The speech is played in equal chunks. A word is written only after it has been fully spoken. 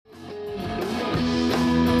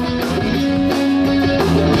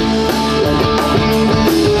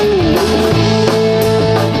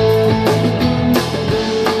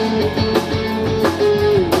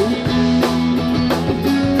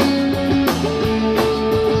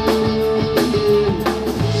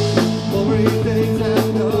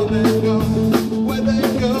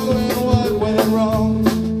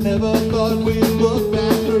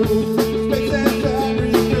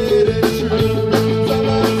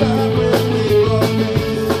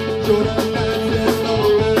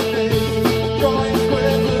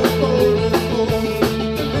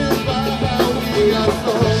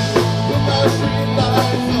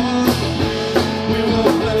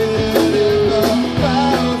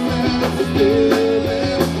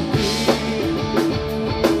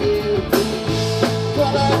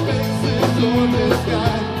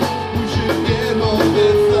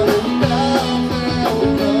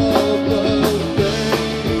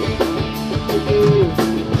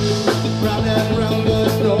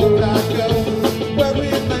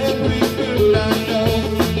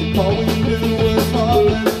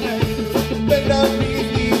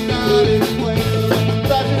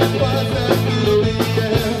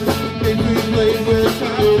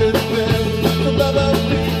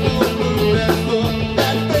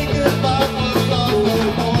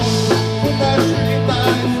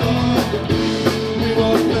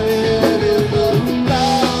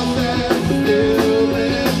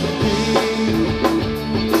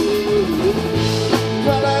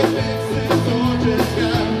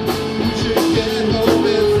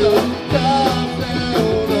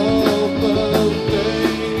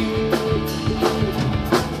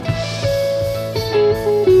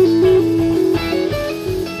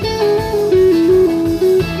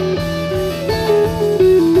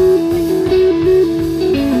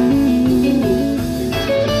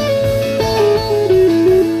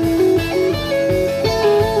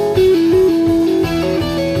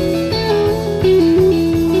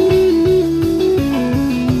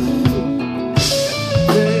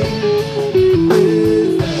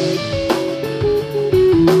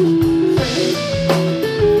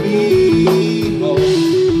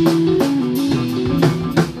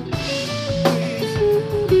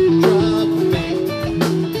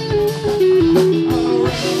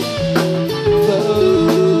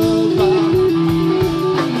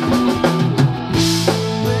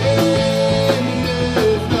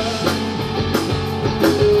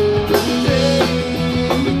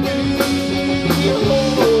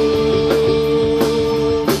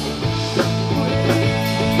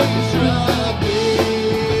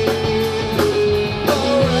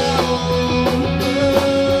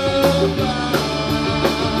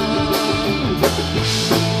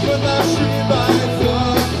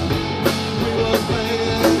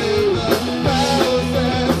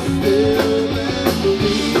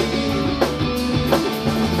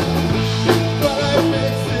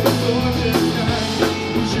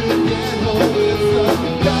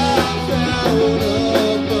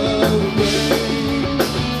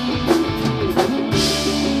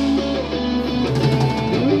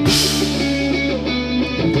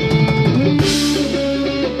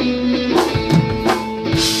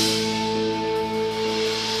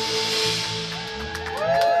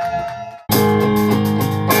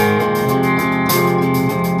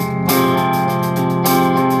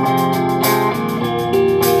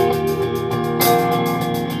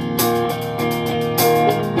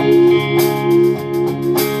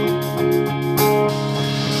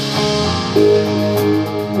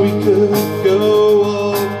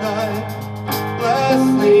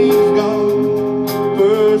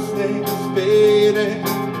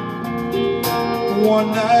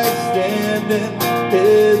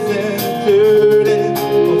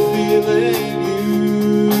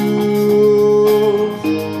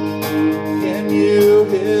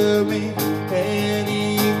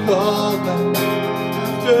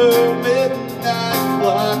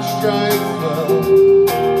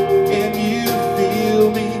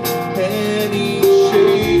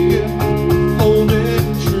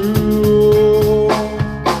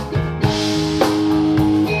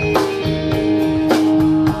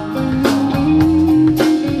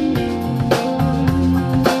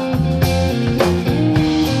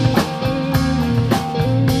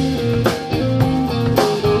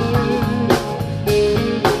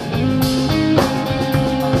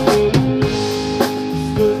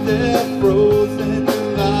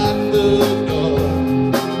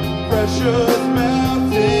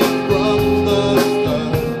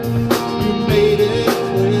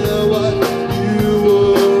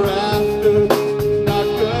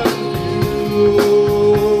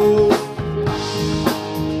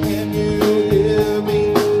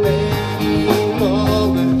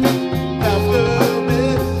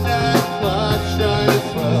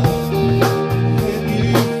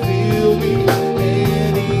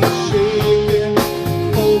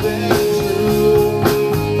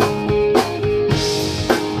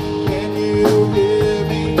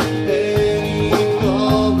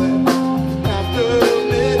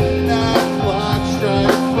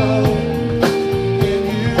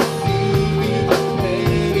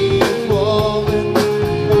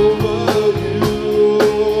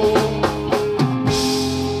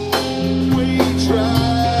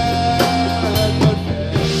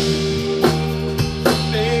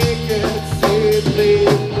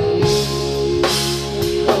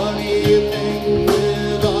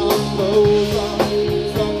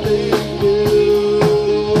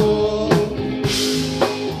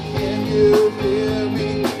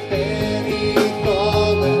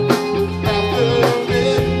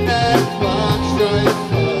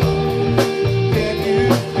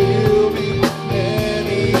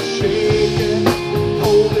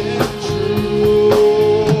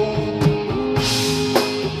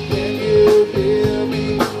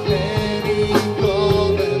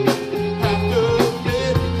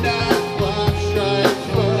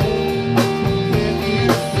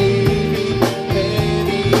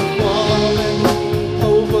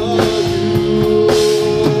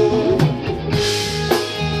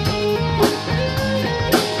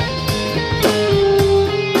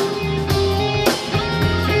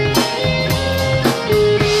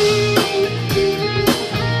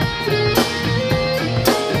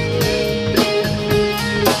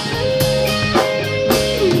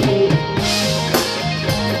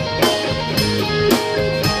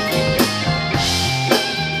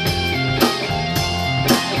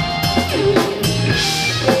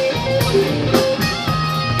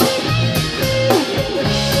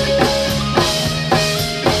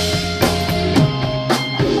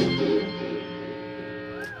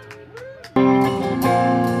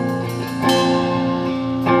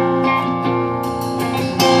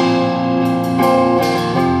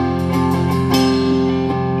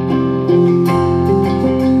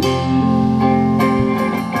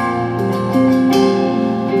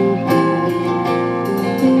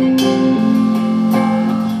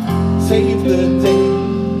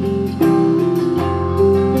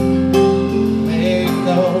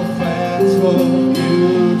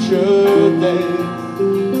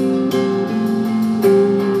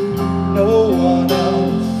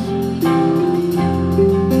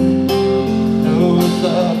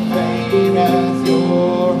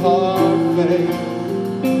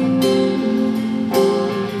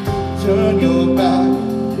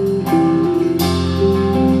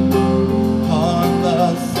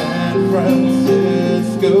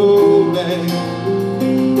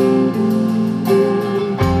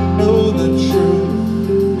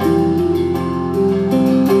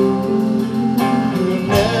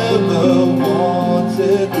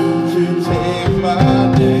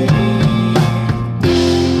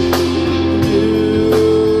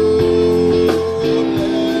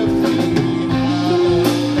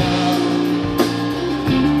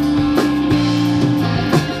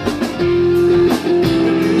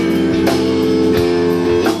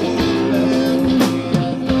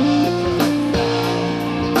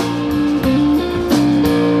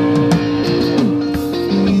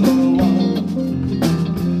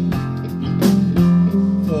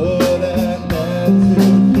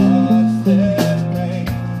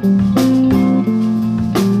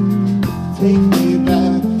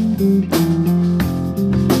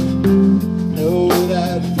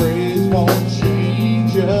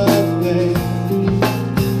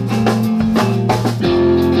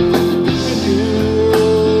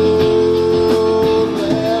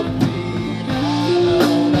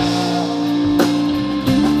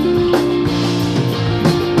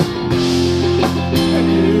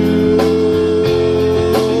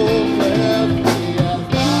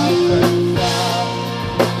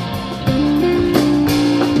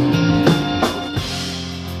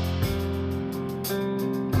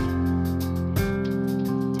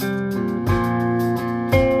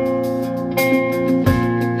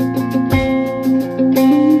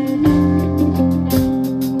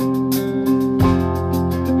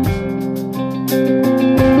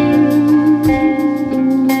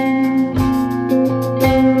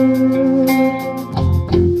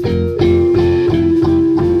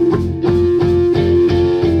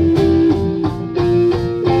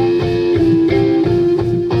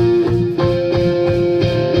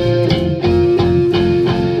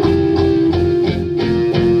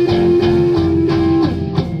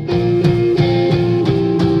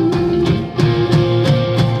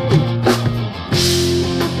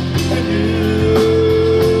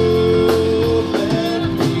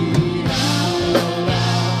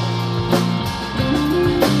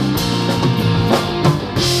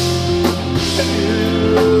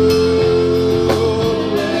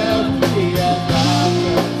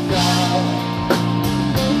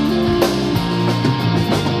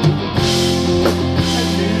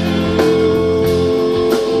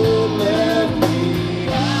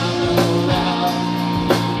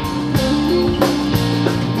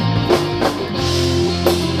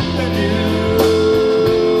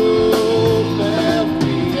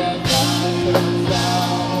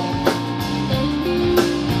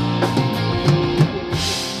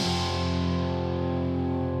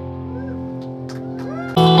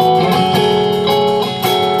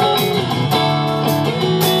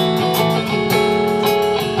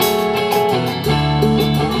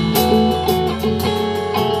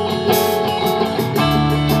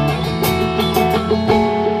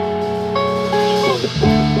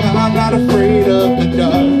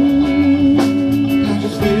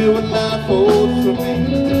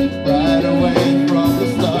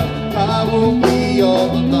will be all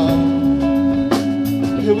alone.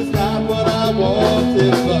 It was not what I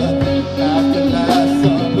wanted, but after last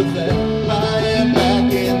summer then I am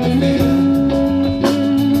back in the field.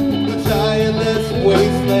 The tireless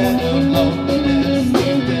wasteland of loneliness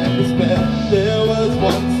seemed in despair. There was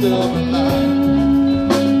one silver line.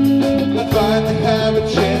 I finally have a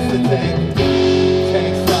chance to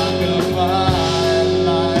take stock of my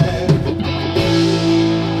life.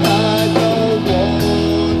 I don't want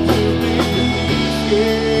to be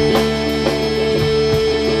scared.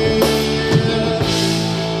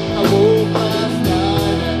 I woke last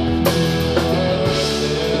night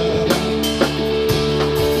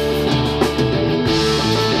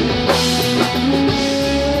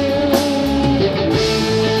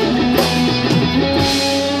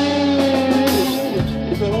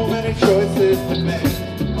and so many choices to make.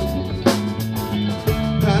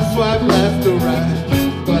 I swipe left or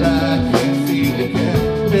right, but I can't seem to get.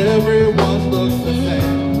 Everyone looks the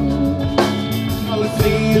same. All I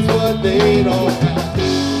see is what they don't have.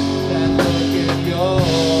 That look in your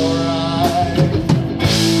eyes.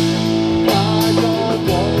 I don't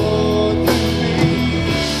want to be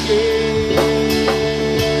scared.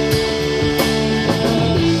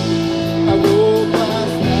 I woke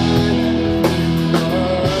last night and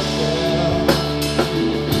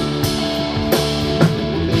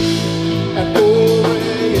at 4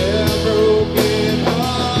 a.m. broken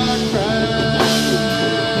heart cries.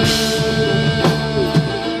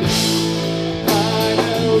 I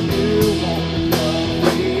know you won't love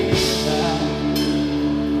me now.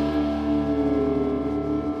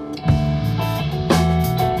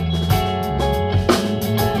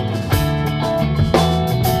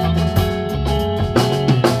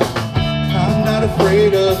 I'm not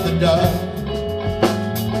afraid of the dark.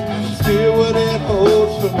 I just feel what it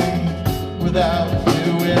holds for me. Without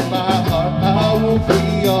you in my heart, I will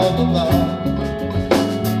be all alone.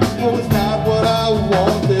 It was not what I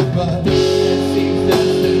wanted, but it seems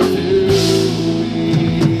destined to be.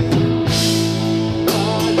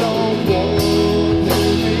 I don't want to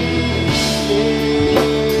be scared.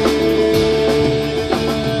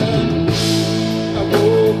 I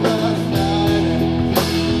woke last night and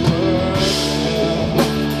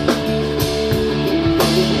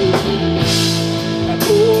at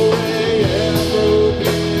 4 a.m.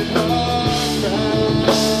 broken heart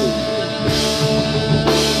cries.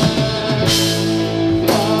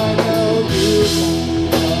 I know you won't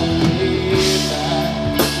love me back.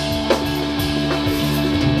 You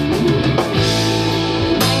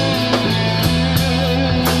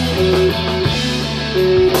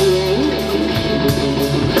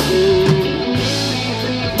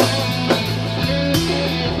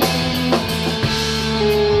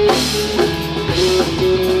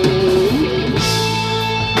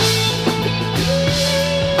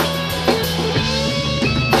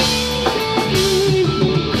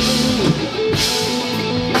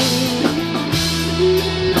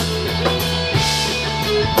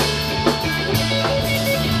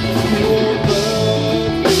won't love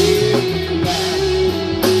me back.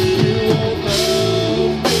 You won't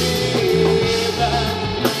love me back.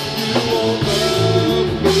 You won't love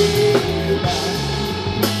me back.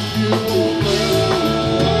 You won't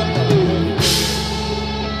love me.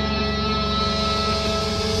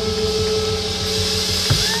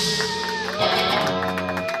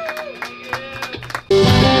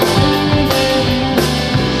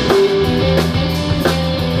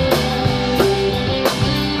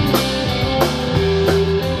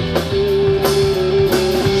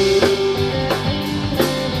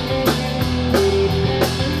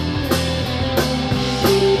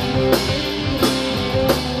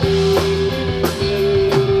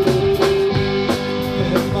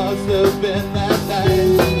 It must have been that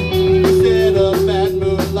night. Instead of bad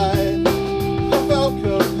moonlight, I felt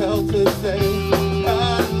compelled to say I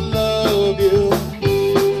love you.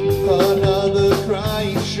 Another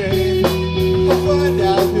crying shame. I'll find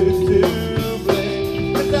out who's to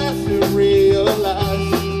blame, and I soon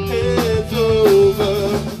realize it's over.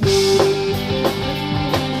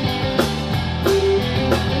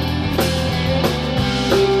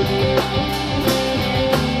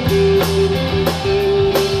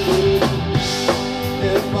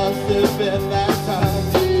 It must have been that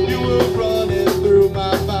time you were running through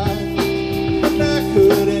my mind, and I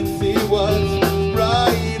couldn't see what's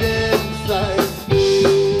right inside.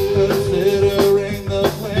 Considering the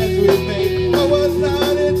plans we made, I was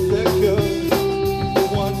not insecure.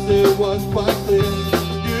 Once it was quite clear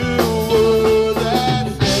you were that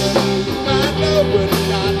scared. I know we're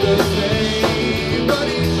not the same, but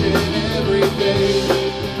each and every day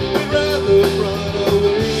we'd rather run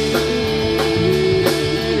away.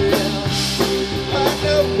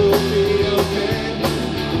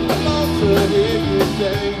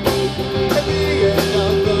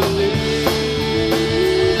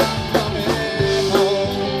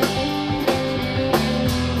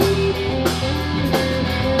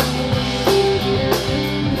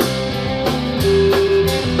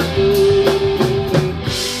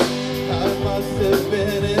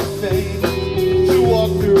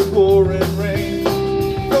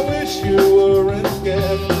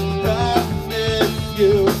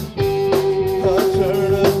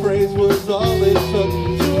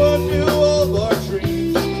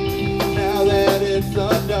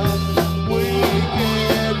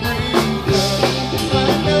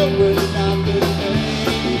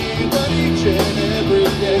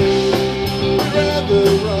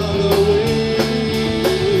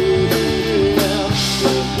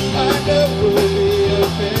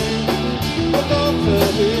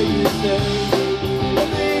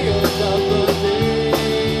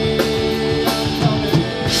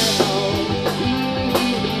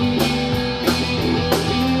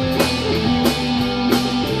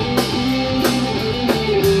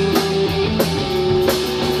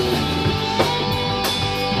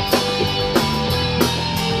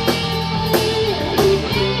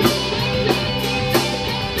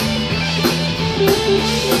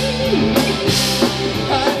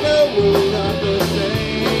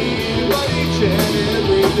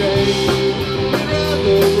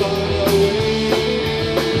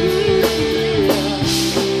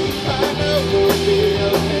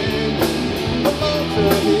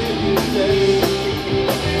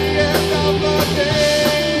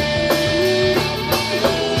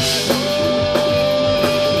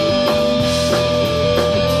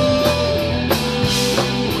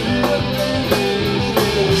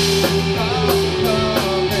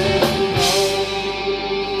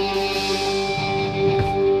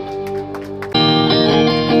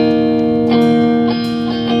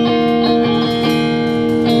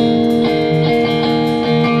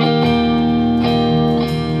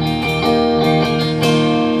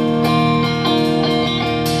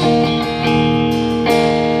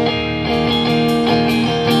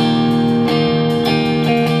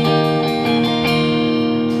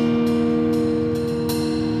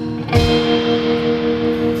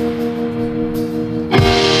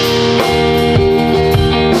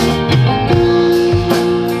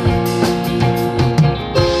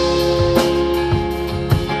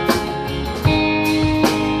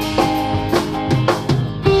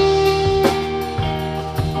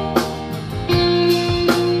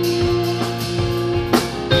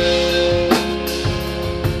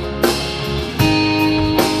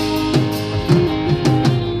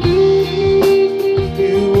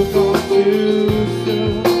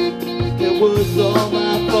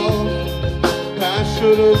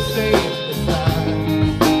 same design.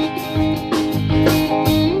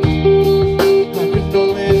 I can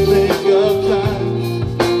only think of times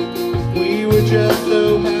we were just so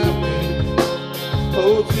happy,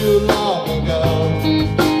 oh, too long ago.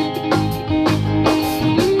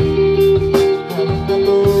 I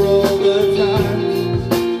remember all the times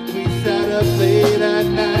we sat up late at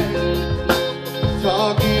night,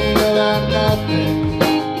 talking about nothing.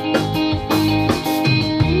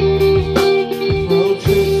 Road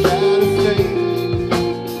trips out of state,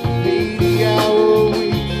 80-hour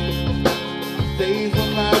weeks, days when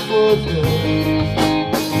life was good.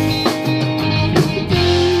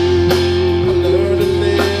 I learned to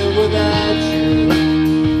live without you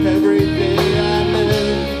every day I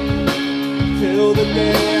live, till the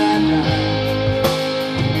day I die.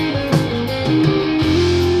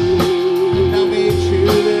 I'll meet you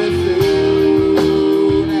there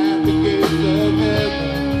soon at the gates of heaven,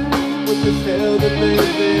 with this hell that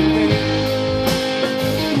lives in me.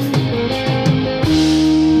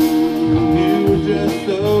 You were just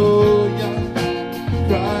so young,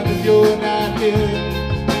 crying 'cause you're not here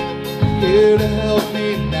to help me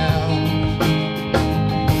now.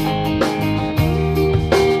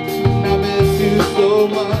 I miss you so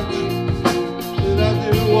much that I'll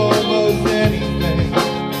do almost anything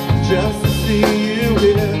just to see you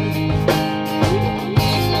here.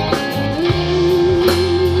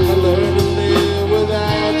 I learned to live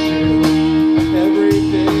without you every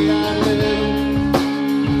day I live,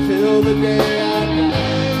 till the day I die.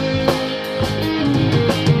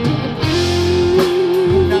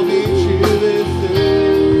 And I'll meet you there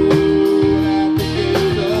soon at the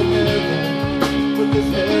gates of heaven, with this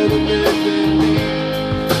hell that lives in me.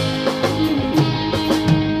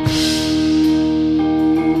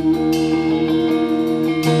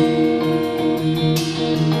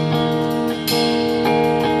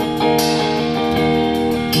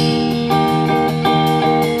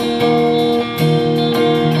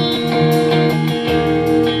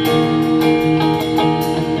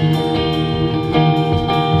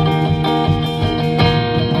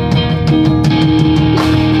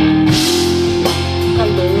 I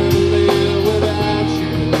learned to live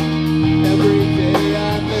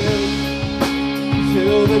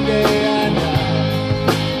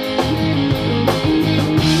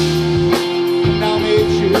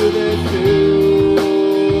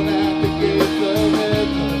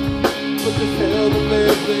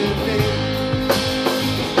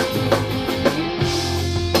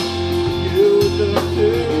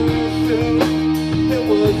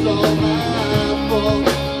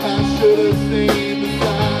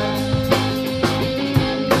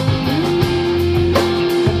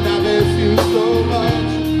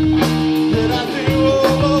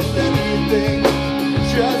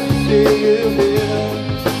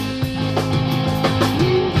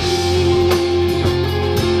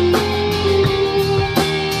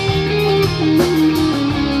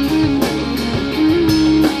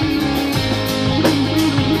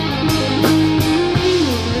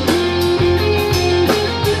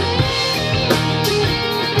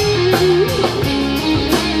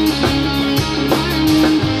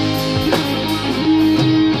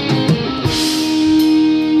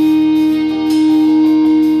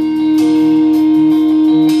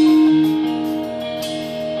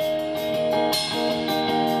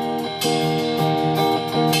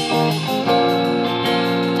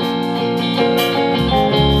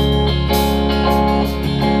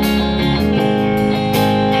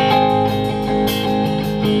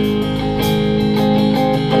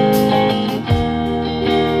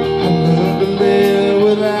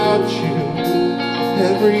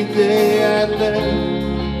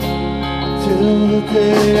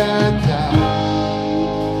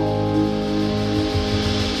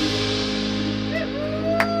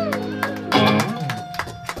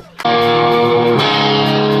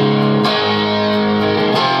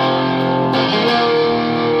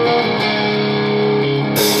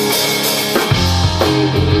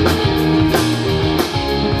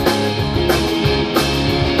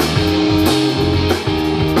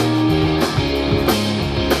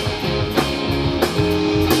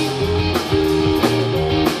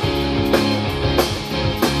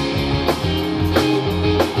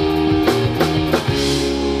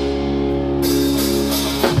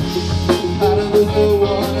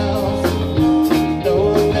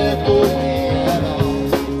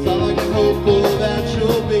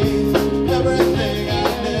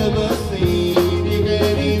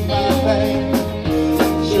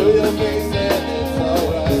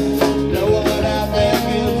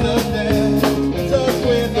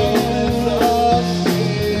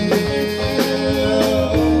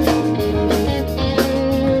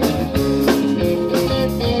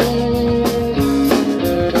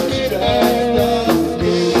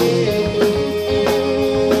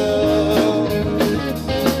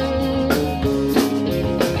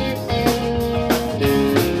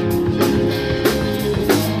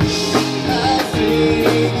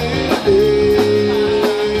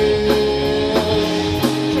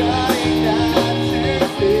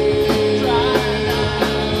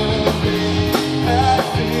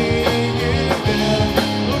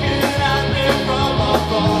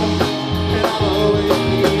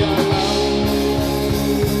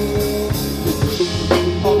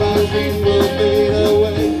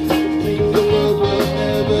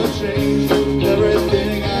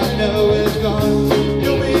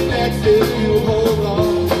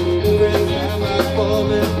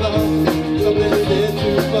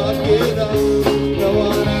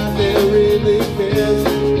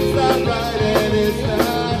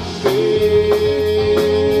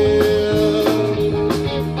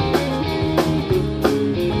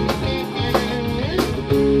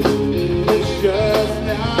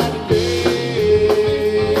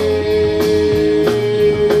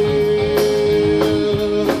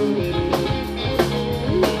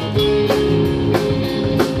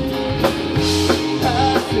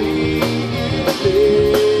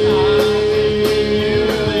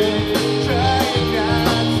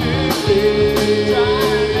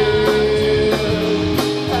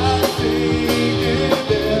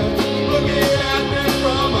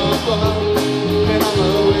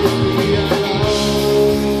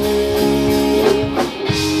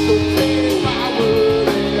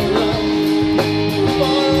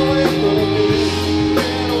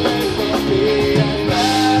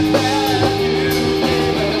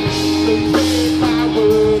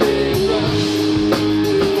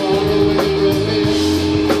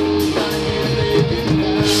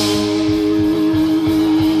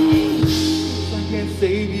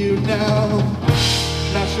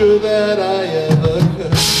sure that I ever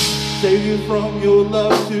could save you from your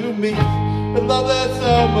love to me, a love that's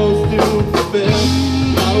almost doomed to fail.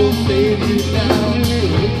 I will save you now,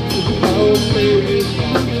 I will save you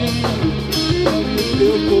from yourself. Love you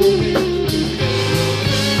still for me.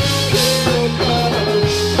 Still come,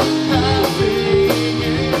 I'll bring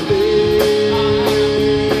you there.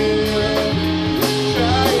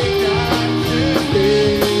 Trying not to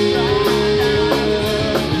stay.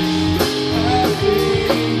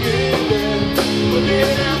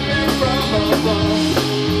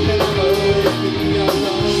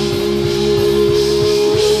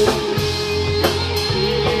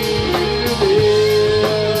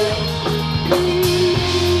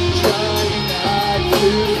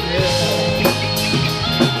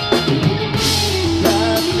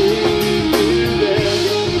 I'll bring you there.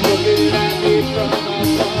 Looking at me from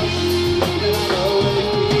above, and I'll always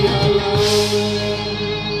be alone.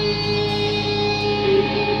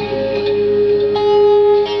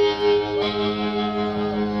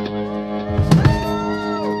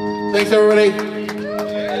 Thanks, everybody.